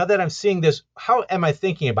 now that I'm seeing this, how am I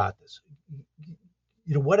thinking about this?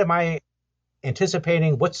 What am I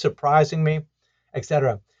anticipating? What's surprising me,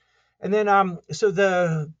 etc. And then, so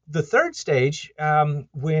the third stage,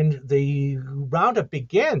 when the roundup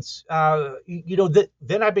begins,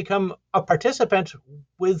 then I become a participant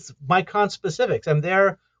with my conspecifics. I'm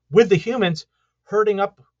there with the humans, herding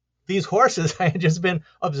up these horses I had just been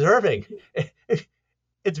observing.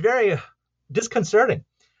 It's very disconcerting.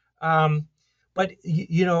 But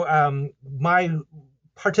my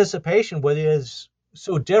participation was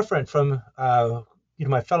so different from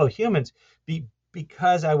my fellow humans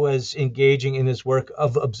because I was engaging in this work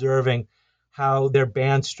of observing how their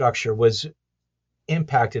band structure was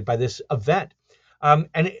impacted by this event,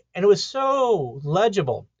 and it was so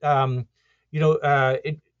legible.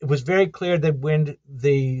 It was very clear that when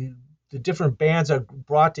the different bands are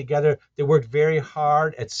brought together, they worked very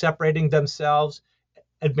hard at separating themselves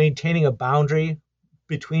and maintaining a boundary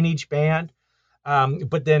between each band.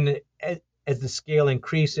 But then as the scale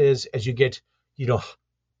increases, as you get,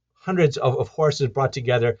 hundreds of horses brought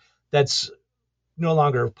together, that's no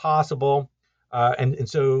longer possible. And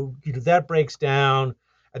so that breaks down,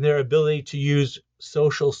 and their ability to use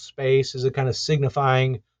social space as a kind of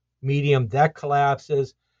signifying medium that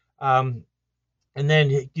collapses. And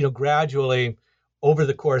then gradually over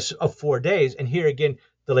the course of 4 days, and here again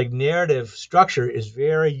the narrative structure is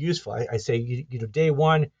very useful. I say day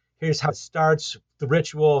one, here's how it starts, the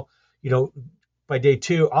ritual. By day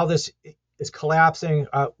two, all this is collapsing.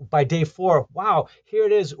 By day four, wow, here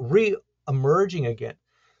it is re-emerging again.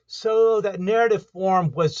 So that narrative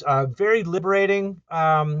form was very liberating,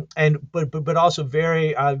 but also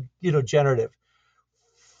very generative.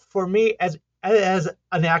 For me, as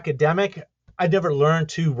an academic, I never learned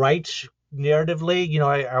to write narratively.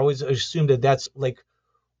 I always assumed that that's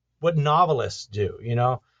what novelists do.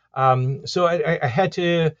 So I had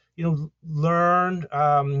to learn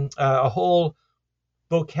a whole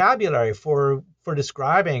vocabulary for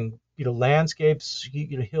describing landscapes,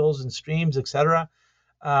 hills and streams, etc.,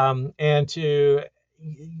 and to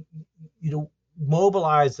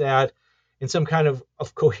mobilize that in some kind of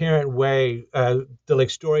coherent way. The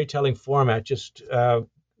storytelling format just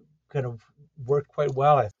kind of worked quite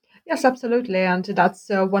well. Yes, absolutely, and that's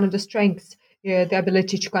one of the strengths, the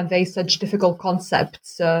ability to convey such difficult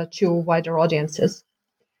concepts to wider audiences.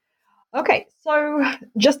 Okay, so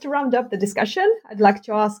just to round up the discussion, I'd like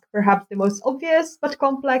to ask perhaps the most obvious but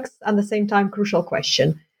complex and at the same time crucial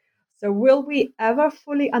question. So will we ever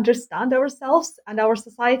fully understand ourselves and our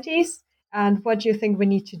societies? And what do you think we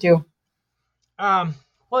need to do?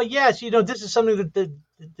 Well, yes, this is something that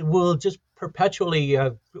we'll just perpetually,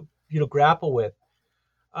 grapple with.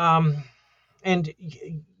 And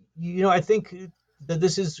I think that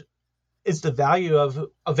this is the value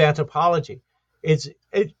of anthropology.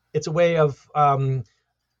 It's a way of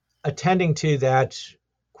attending to that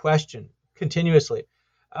question continuously.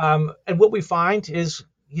 And what we find is,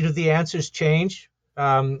 the answers change.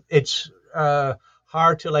 It's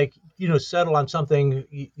hard to settle on something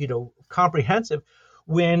comprehensive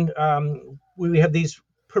when we have these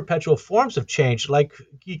perpetual forms of change, like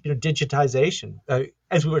digitization,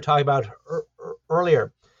 as we were talking about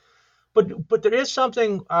earlier. But there is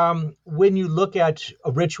something when you look at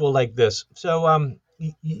a ritual like this. So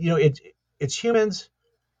it's humans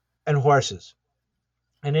and horses,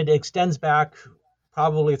 and it extends back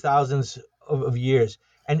probably thousands of years,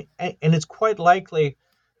 and it's quite likely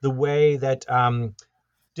the way that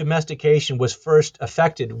domestication was first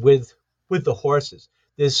affected with the horses.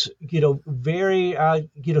 This very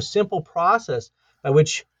simple process by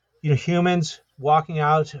which humans walking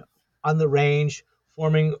out on the range,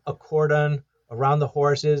 forming a cordon around the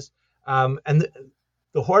horses, and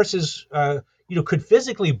the horses could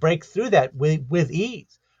physically break through that with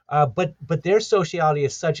ease. But their sociality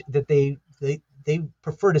is such that they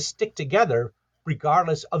prefer to stick together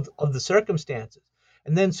regardless of the circumstances.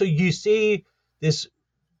 And then so you see this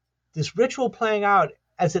ritual playing out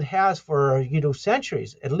as it has for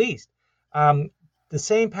centuries at least, the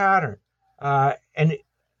same pattern, and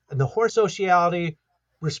the horse sociality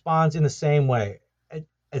responds in the same way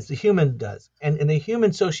as the human does, and in the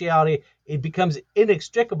human sociality it becomes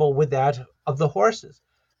inextricable with that of the horses.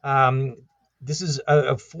 This is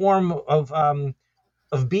a form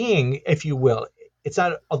of being, if you will. It's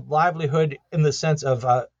not a livelihood in the sense of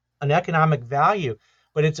an economic value,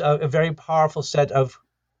 but it's a very powerful set of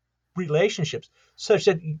relationships, such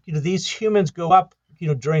that these humans go up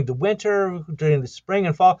during the winter, during the spring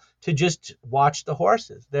and fall, to just watch the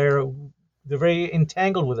horses. They're very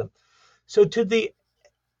entangled with them. So to the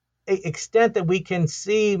extent that we can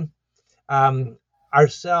see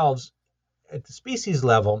ourselves at the species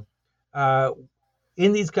level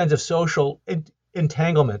in these kinds of social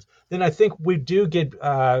entanglements, then I think we do get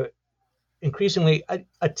increasingly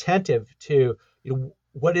attentive to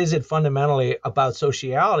what is it fundamentally about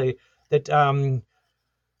sociality that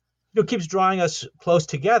keeps drawing us close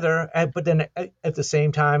together, but then at the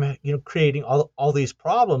same time creating all these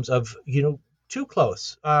problems of too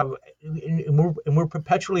close, and we're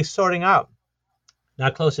perpetually sorting out,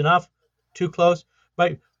 not close enough, too close.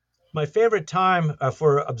 But my favorite time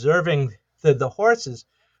for observing the horses,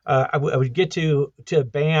 I would get to a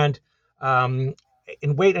band and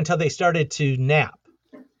wait until they started to nap.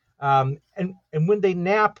 And when they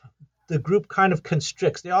nap, the group kind of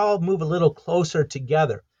constricts. They all move a little closer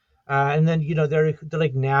together. And then, they're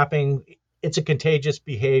like napping. It's a contagious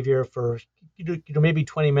behavior for, maybe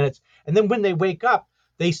 20 minutes. And then when they wake up,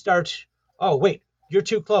 they start, oh, wait, you're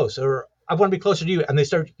too close, or I want to be closer to you. And they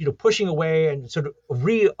start, pushing away and sort of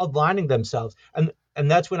realigning themselves. And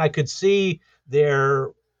that's when I could see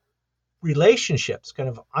their relationships kind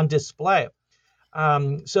of on display.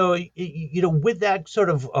 So, with that sort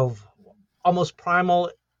of almost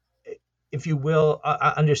primal if you will,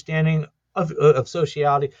 understanding of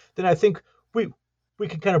sociality, then I think we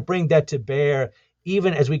can kind of bring that to bear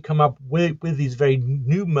even as we come up with these very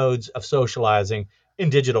new modes of socializing in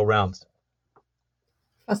digital realms.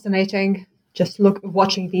 Fascinating. Just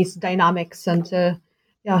watching these dynamics, and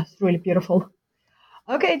yeah, it's really beautiful.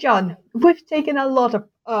 Okay, John, we've taken a lot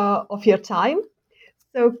of your time.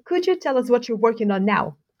 So could you tell us what you're working on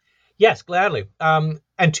now? Yes, gladly.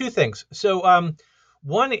 And two things. So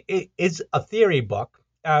one is a theory book.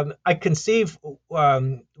 I conceive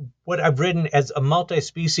what I've written as a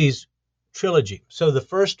multi-species trilogy. So the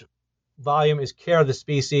first volume is Care of the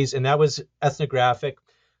Species, and that was ethnographic.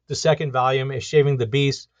 The second volume is Shaving the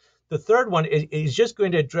Beast. The third one is just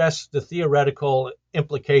going to address the theoretical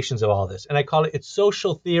implications of all this, and I call it It's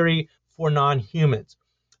Social Theory for Non-Humans.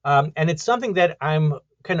 And it's something that I'm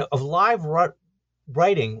kind of live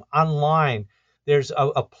writing online. There's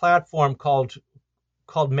a platform called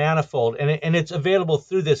Manifold, and it's available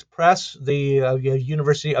through this press, the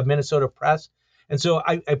University of Minnesota Press. And so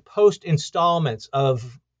I post installments of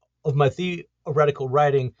my theoretical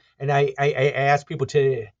writing, and I ask people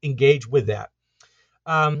to engage with that.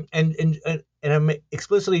 And I'm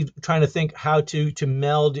explicitly trying to think how to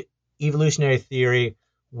meld evolutionary theory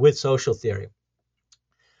with social theory.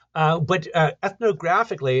 But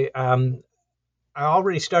ethnographically, I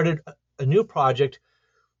already started a new project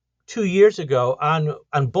 2 years ago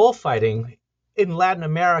on bullfighting in Latin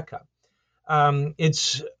America.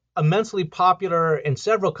 It's immensely popular in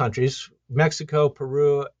several countries, Mexico,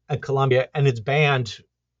 Peru, and Colombia, and it's banned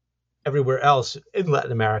everywhere else in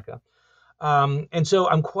Latin America. And so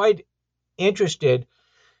I'm quite interested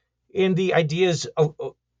in the ideas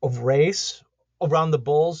of race around the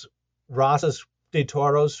bulls, razas de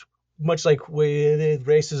toros, much like with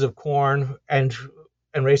races of corn and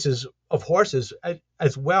races of horses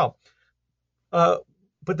as well. But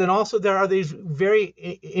then also there are these very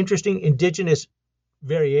interesting indigenous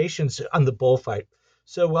variations on the bullfight.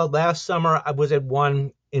 So, last summer I was at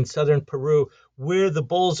one in southern Peru where the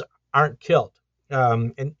bulls aren't killed,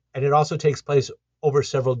 and it also takes place over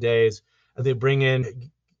several days. And they bring in,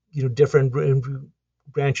 different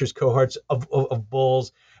ranchers, cohorts of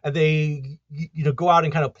bulls, and they, go out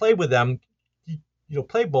and kind of play with them,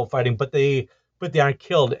 play bullfighting, but they aren't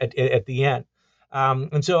killed at the end.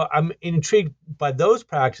 And so I'm intrigued by those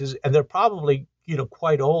practices, and they're probably,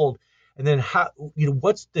 quite old. And then how,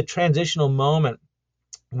 what's the transitional moment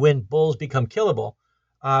when bulls become killable?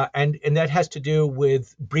 And that has to do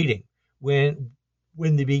with breeding, when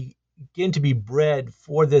they begin to be bred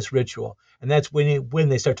for this ritual. And that's when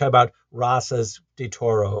they start talking about razas de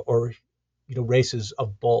toro, or, races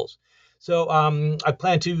of bulls. So I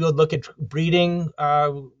plan to look at breeding,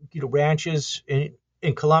 ranches in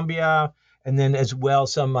Colombia, and then as well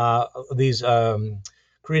some of these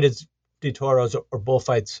corridas de toros or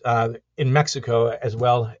bullfights in Mexico as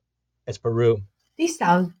well as Peru. These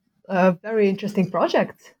sound very interesting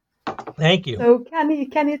projects. Thank you. So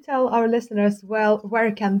can you tell our listeners,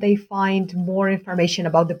 where can they find more information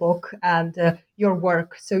about the book and your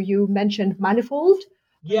work? So you mentioned Manifold,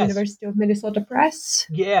 yes. University of Minnesota Press.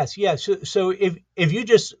 Yes. So if you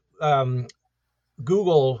just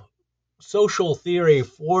Google social theory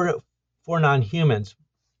for non-humans,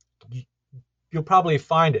 you'll probably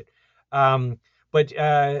find it. But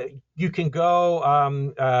you can go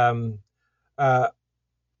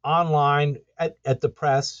online at the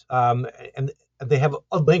press, and they have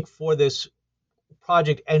a link for this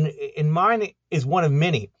project. And mine is one of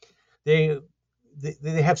many. They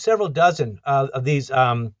have several dozen of these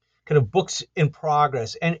kind of books in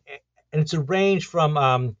progress, and it's a range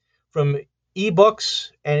from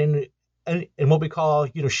ebooks and what we call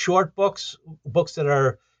short books that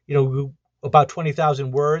are about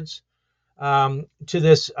 20,000 words, to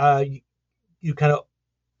this you kind of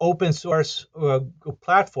open source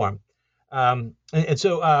platform. And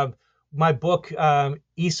so my book,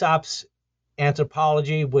 Aesop's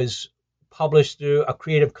Anthropology, was published through a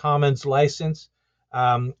Creative Commons license,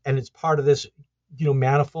 and it's part of this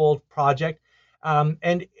Manifold project,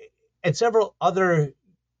 and several other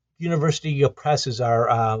university presses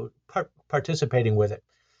are participating with it,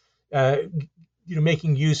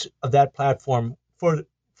 making use of that platform for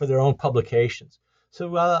their own publications. So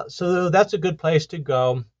that's a good place to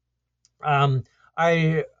go.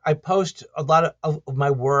 I post a lot of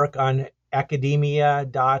my work on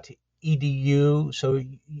academia.edu, so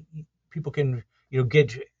people can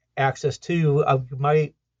get access to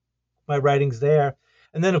my writings there.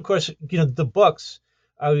 And then of course the books,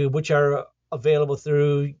 which are available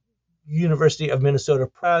through University of Minnesota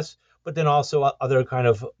Press, but then also other kind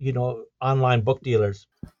of online book dealers.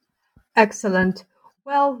 Excellent.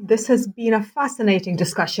 Well, this has been a fascinating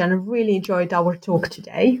discussion. I really enjoyed our talk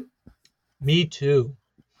today. Me too.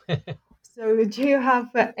 So, do you have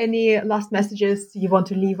any last messages you want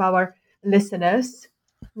to leave our listeners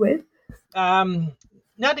with?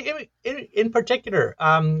 Not in particular,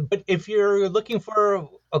 but if you're looking for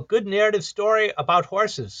a good narrative story about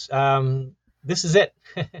horses, this is it.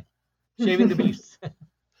 Shaving the Beast.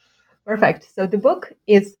 Perfect. So the book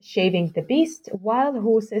is Shaving the Beast, Wild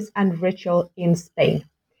Horses and Ritual in Spain.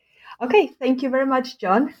 Okay, thank you very much,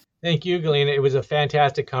 John. Thank you, Galina. It was a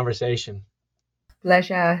fantastic conversation.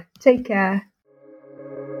 Pleasure. Take care.